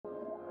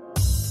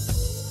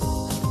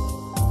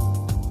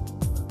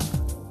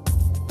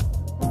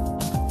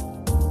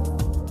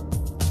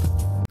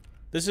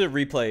This is a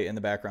replay in the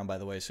background, by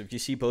the way. So if you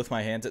see both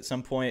my hands at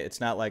some point, it's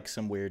not like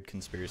some weird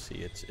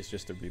conspiracy. It's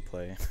just a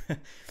replay.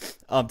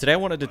 Today I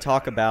wanted to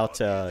talk about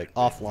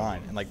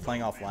offline and like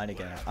playing offline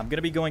again. I'm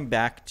gonna be going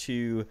back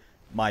to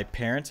my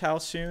parents'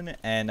 house soon,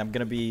 and I'm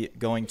gonna be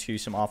going to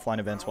some offline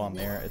events while I'm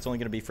there. It's only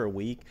gonna be for a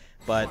week,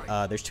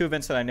 but there's two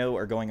events that I know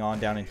are going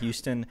on down in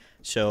Houston,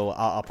 so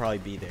I'll probably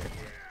be there.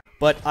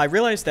 But I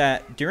realized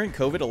that during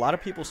COVID, a lot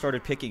of people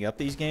started picking up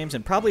these games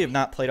and probably have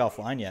not played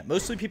offline yet.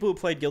 Mostly people who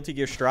played Guilty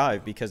Gear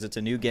Strive because it's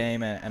a new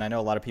game, and I know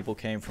a lot of people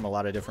came from a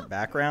lot of different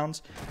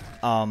backgrounds.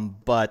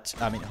 But,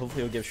 I mean,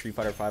 hopefully you'll give Street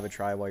Fighter V a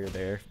try while you're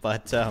there.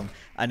 But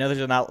I know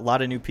there's a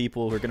lot of new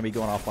people who are going to be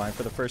going offline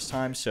for the first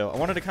time. So I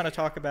wanted to kind of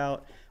talk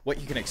about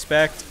what you can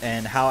expect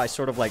and how I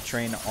sort of like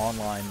train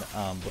online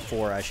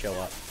before I show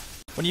up.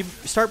 When you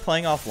start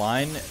playing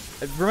offline,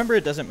 remember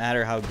it doesn't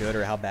matter how good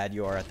or how bad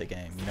you are at the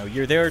game. You know,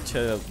 you're there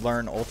to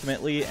learn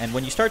ultimately, and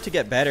when you start to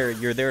get better,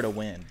 you're there to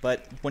win.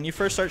 But when you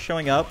first start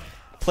showing up,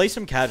 play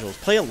some casuals.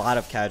 Play a lot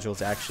of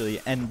casuals, actually,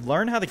 and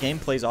learn how the game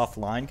plays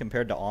offline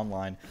compared to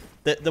online.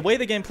 The way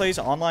the game plays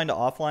online to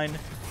offline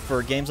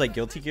for games like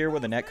Guilty Gear, where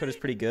the netcode is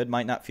pretty good,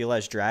 might not feel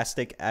as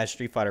drastic as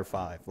Street Fighter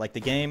V. Like, the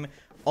game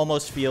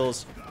almost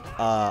feels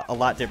a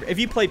lot different. If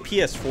you play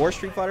PS4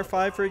 Street Fighter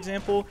V, for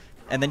example,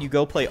 and then you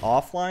go play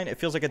offline, it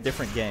feels like a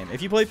different game.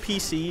 If you play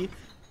PC,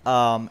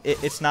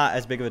 it's not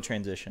as big of a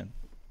transition.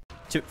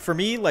 For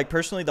me, like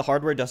personally, the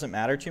hardware doesn't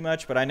matter too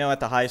much, but I know at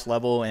the highest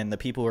level and the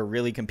people who are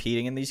really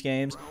competing in these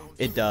games,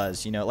 it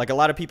does. You know, like a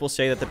lot of people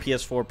say that the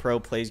PS4 Pro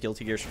plays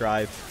Guilty Gear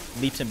Strive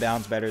leaps and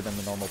bounds better than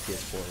the normal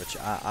PS4, which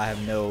I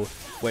have no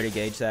way to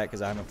gauge that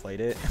because I haven't played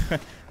it.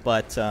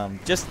 But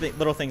just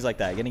little things like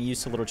that, getting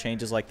used to little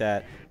changes like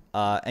that.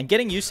 And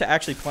getting used to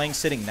actually playing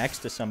sitting next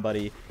to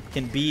somebody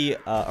can be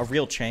a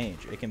real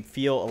change. It can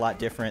feel a lot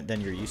different than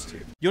you're used to.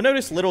 You'll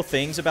notice little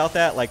things about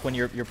that, like when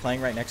you're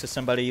playing right next to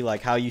somebody,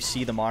 like how you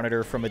see the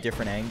monitor from a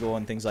different angle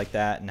and things like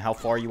that, and how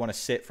far you want to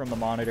sit from the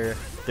monitor.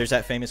 There's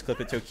that famous clip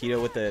of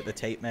Tokido with the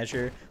tape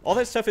measure. All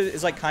that stuff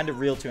is like kind of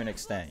real to an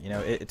extent. You know,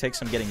 it takes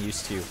some getting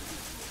used to.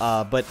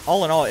 But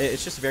all in all,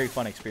 it's just a very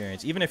fun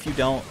experience. Even if you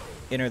don't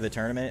enter the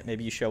tournament,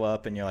 maybe you show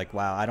up and you're like,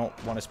 wow, I don't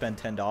want to spend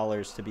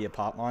 $10 to be a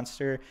pop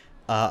monster.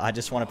 I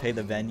just want to pay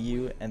the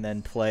venue and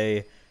then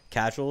play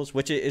casuals,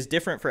 which is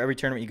different for every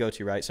tournament you go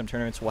to, right? Some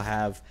tournaments will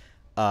have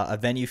a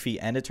venue fee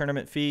and a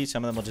tournament fee.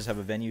 Some of them will just have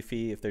a venue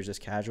fee if there's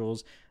just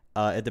casuals.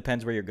 It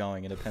depends where you're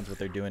going. It depends what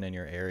they're doing in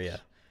your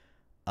area.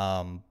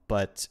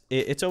 But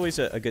it's always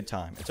a good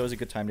time. It's always a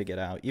good time to get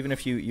out. Even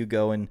if you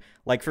go and,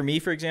 like for me,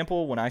 for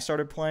example, when I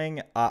started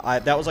playing,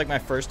 that was like my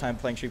first time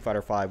playing Street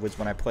Fighter V was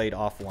when I played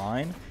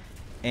offline.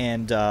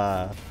 And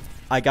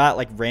I got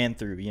like ran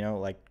through, you know,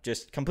 like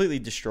just completely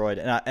destroyed.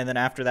 And then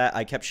after that,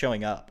 I kept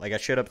showing up. Like I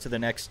showed up to the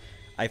next,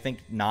 I think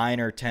 9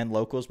 or 10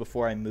 locals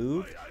before I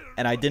moved,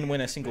 and I didn't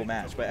win a single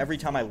match. But every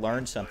time I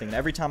learned something, and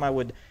every time I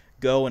would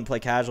go and play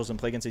casuals and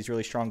play against these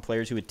really strong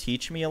players who would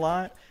teach me a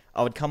lot,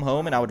 I would come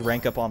home and I would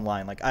rank up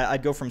online. Like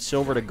I'd go from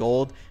silver to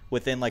gold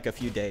within like a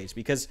few days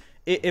because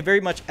it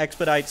very much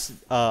expedites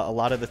a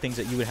lot of the things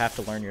that you would have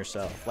to learn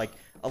yourself. Like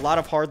a lot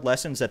of hard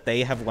lessons that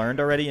they have learned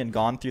already and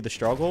gone through the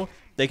struggle,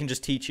 they can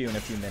just teach you in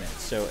a few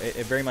minutes. So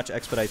it very much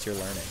expedites your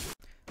learning.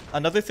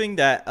 Another thing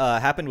that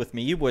happened with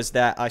me was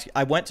that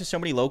I went to so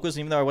many locals,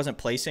 even though I wasn't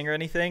placing or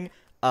anything.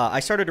 I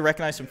started to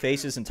recognize some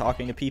faces and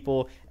talking to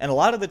people. And a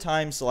lot of the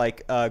times,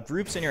 like,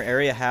 groups in your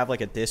area have,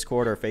 like, a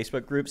Discord or a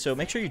Facebook group. So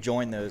make sure you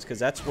join those because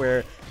that's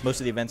where most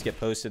of the events get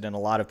posted and a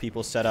lot of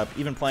people set up,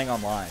 even playing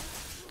online.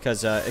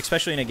 Because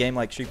especially in a game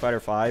like Street Fighter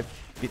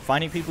V,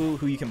 finding people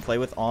who you can play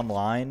with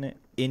online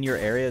in your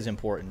area is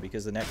important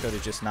because the netcode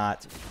is just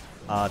not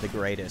the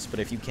greatest. But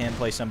if you can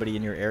play somebody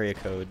in your area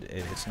code,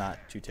 it's not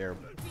too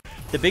terrible.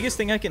 The biggest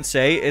thing I can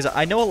say is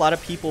I know a lot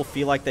of people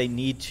feel like they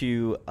need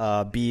to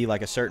be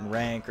like a certain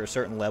rank or a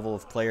certain level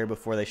of player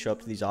before they show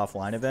up to these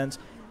offline events.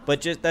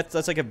 But just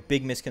that's like a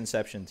big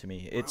misconception to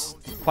me. It's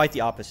quite the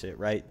opposite,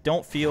 right?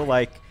 Don't feel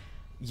like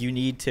you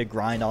need to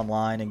grind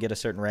online and get a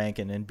certain rank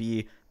and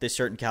be this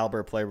certain caliber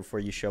of player before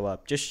you show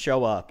up. Just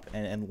show up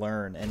and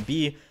learn and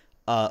be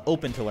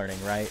open to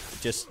learning, right?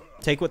 Just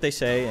take what they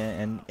say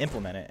and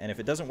implement it. And if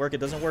it doesn't work, it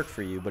doesn't work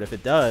for you. But if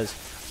it does,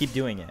 keep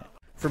doing it.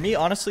 For me,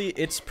 honestly,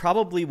 it's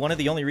probably one of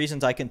the only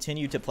reasons I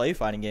continue to play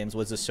fighting games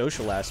was the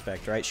social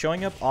aspect, right?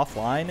 Showing up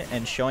offline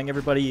and showing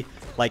everybody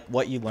like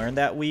what you learned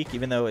that week,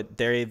 even though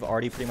they've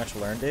already pretty much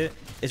learned it,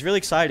 is really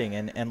exciting.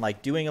 And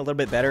like doing a little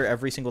bit better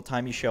every single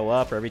time you show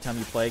up or every time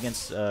you play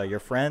against your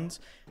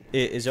friends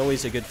is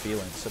always a good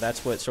feeling. So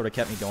that's what sort of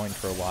kept me going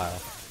for a while.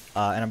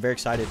 And I'm very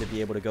excited to be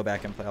able to go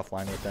back and play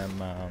offline with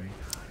them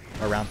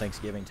around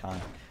Thanksgiving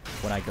time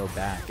when I go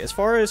back. As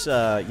far as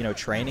you know,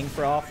 training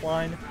for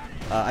offline,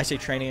 I say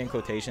training in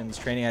quotations.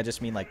 Training, I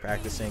just mean like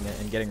practicing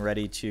and getting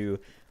ready to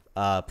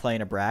play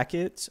in a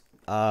bracket.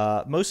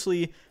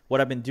 Mostly what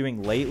I've been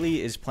doing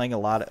lately is playing a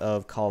lot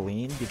of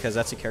Colleen because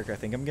that's a character I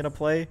think I'm gonna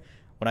play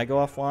when I go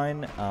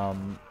offline.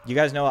 You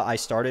guys know I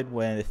started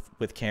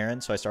with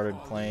Karen, so I started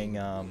playing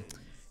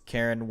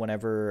Karen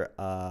whenever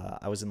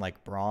I was in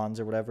like bronze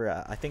or whatever.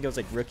 I think it was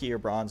like rookie or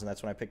bronze, and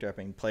that's when I picked her up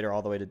and played her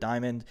all the way to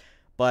diamond.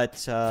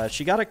 But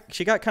she got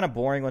kind of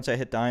boring once I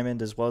hit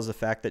diamond, as well as the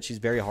fact that she's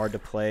very hard to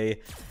play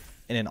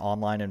in an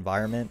online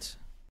environment.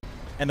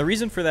 And the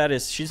reason for that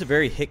is she's a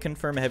very hit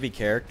confirm heavy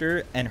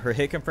character, and her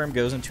hit confirm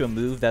goes into a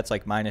move that's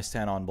like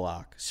 -10 on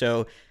block.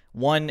 So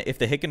one, if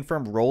the hit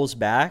confirm rolls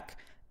back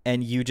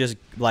and you just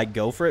like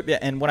go for it,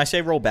 and when I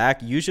say roll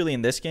back, usually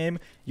in this game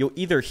you'll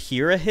either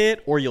hear a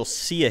hit or you'll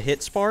see a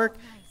hit spark,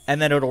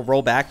 and then it'll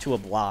roll back to a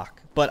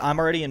block. But I'm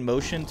already in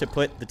motion to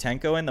put the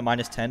Tenko in, the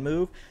 -10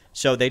 move,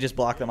 so they just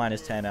block the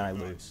 -10 and I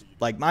lose.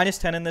 Like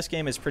 -10 in this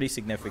game is pretty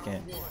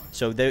significant,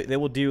 so they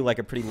will do like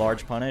a pretty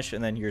large punish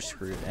and then you're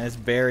screwed, and it's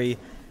very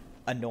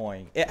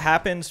annoying. It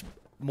happens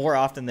more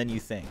often than you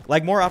think,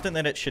 like more often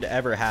than it should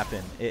ever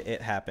happen.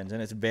 It happens,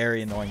 and it's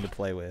very annoying to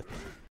play with,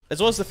 as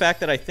well as the fact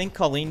that I think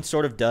Colleen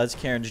sort of does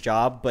Karen's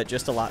job but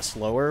just a lot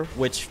slower,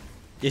 which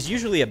is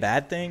usually a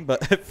bad thing,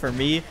 but for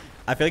me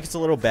I feel like it's a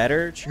little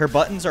better. Her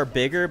buttons are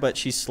bigger but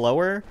she's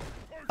slower,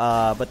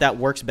 but that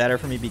works better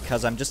for me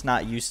because I'm just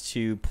not used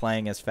to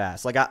playing as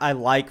fast. Like I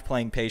like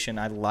playing patient,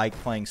 I like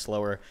playing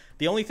slower.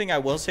 The only thing I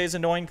will say is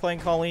annoying playing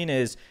Colleen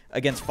is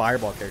against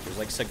fireball characters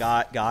like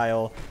Sagat,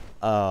 Guile,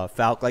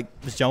 Falc, like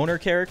zoner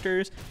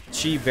characters.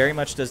 She very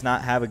much does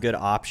not have a good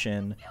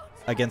option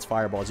against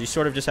fireballs. You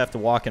sort of just have to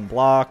walk and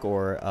block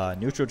or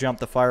neutral jump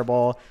the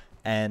fireball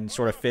and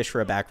sort of fish for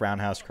a back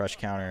roundhouse crush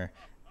counter,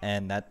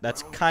 and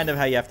that's kind of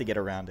how you have to get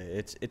around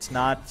it. It's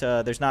not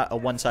there's not a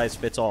one size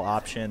fits all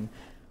option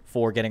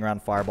for getting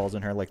around fireballs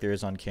in her like there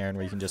is on Karen,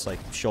 where you can just like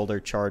shoulder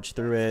charge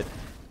through it,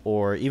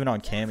 or even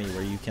on Cammy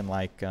where you can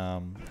like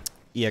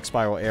EX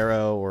spiral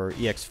arrow or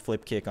EX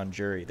flip kick on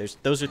Jury.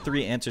 Those are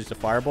 3 answers to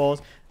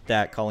fireballs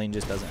that Colleen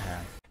just doesn't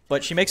have.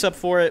 But she makes up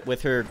for it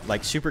with her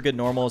like super good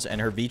normals, and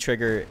her V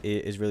trigger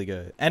is really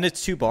good. And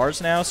it's 2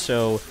 bars now,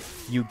 so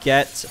you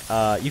get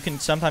you can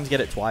sometimes get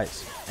it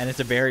twice, and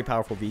it's a very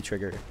powerful V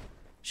trigger.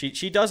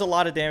 She does a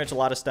lot of damage, a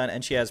lot of stun,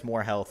 and she has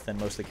more health than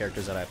most of the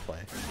characters that I play.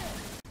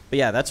 But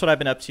yeah, that's what I've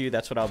been up to.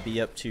 That's what I'll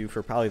be up to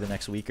for probably the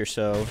next week or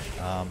so.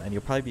 And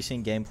you'll probably be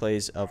seeing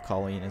gameplays of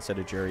Colleen instead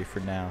of Jury for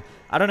now.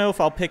 I don't know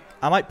if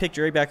I might pick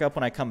Jury back up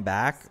when I come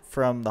back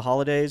from the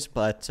holidays,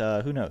 but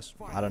who knows?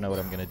 I don't know what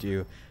I'm going to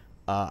do.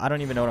 I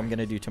don't even know what I'm going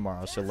to do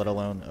tomorrow, so let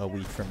alone a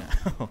week from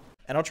now.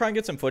 And I'll try and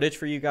get some footage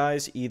for you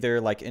guys,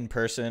 either like in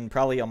person,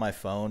 probably on my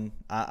phone.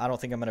 I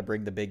don't think I'm going to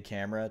bring the big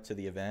camera to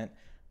the event,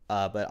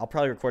 but I'll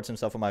probably record some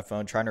stuff on my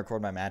phone, try and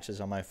record my matches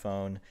on my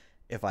phone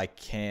if I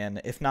can.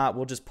 If not,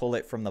 we'll just pull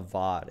it from the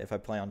VOD. If I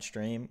play on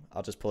stream,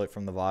 I'll just pull it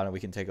from the VOD and we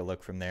can take a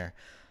look from there.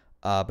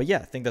 But yeah,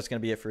 I think that's going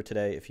to be it for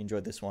today. If you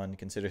enjoyed this one,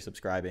 consider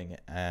subscribing,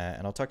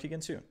 and I'll talk to you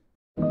again soon.